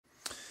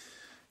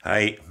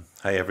Hi,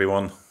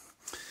 everyone.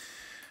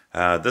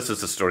 This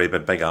is a story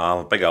about Big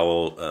Al. Big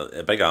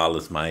Al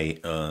is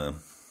my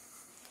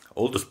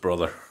oldest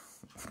brother.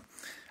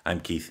 I'm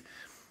Keith.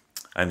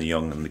 I'm the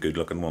young and the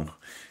good-looking one.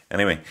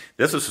 Anyway,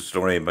 this is a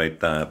story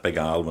about Big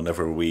Al.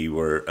 Whenever we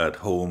were at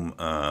home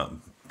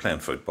playing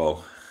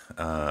football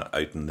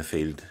out in the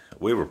field,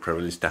 we were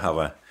privileged to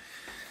have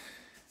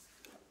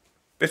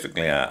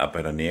basically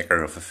about an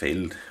acre of a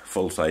field,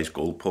 full-size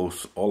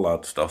goalposts, all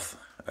that stuff.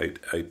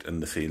 Out in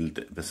the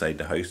field beside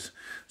the house.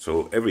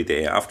 So every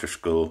day after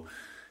school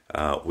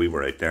we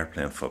were out there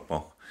playing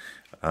football.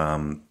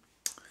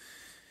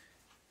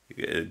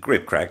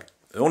 Great crack.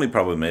 The only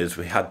problem is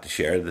we had to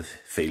share the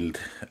field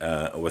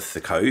with the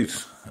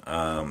cows.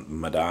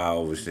 My dad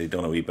obviously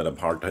done a wee bit of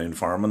part-time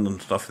farming and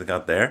stuff they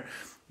got there,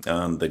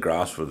 and the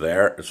grass was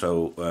there,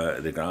 so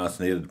the grass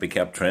needed to be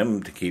kept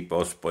trimmed to keep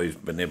us boys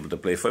being able to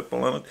play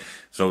football on it.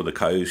 So the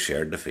cows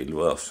shared the field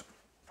with us.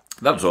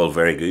 That was all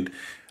very good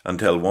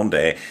until one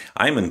day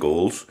I'm in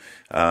goals.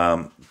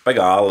 Big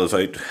Al is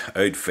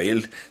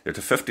outfield. There's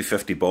a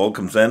 50-50 ball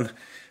comes in,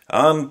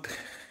 and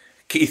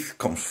Keith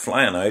comes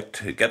flying out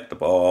to get the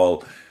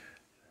ball.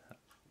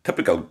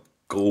 Typical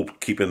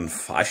goalkeeping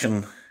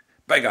fashion.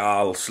 Big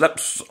Al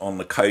slips on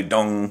the cow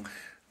dung,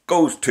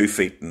 goes 2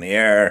 feet in the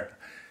air,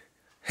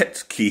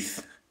 hits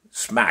Keith,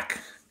 smack,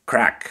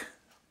 crack,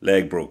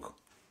 leg broke.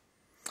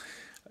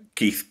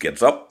 Keith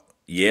gets up,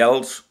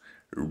 yells,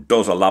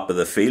 does a lap of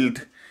the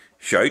field,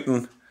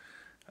 shouting,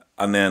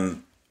 and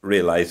then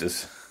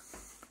realises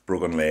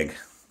broken leg,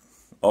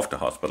 off to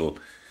hospital,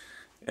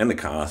 in the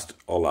cast,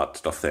 all that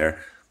stuff there.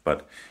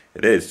 But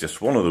it is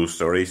just one of those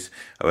stories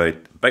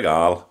about Big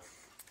Al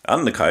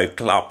and the cow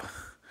clap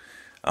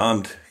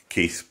and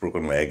Keith's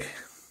broken leg.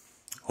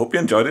 Hope you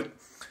enjoyed it.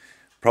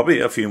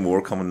 Probably a few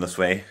more coming this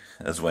way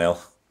as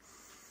well.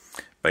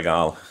 Big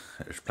Al,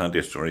 there's plenty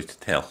of stories to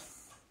tell.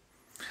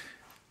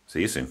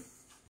 See you soon.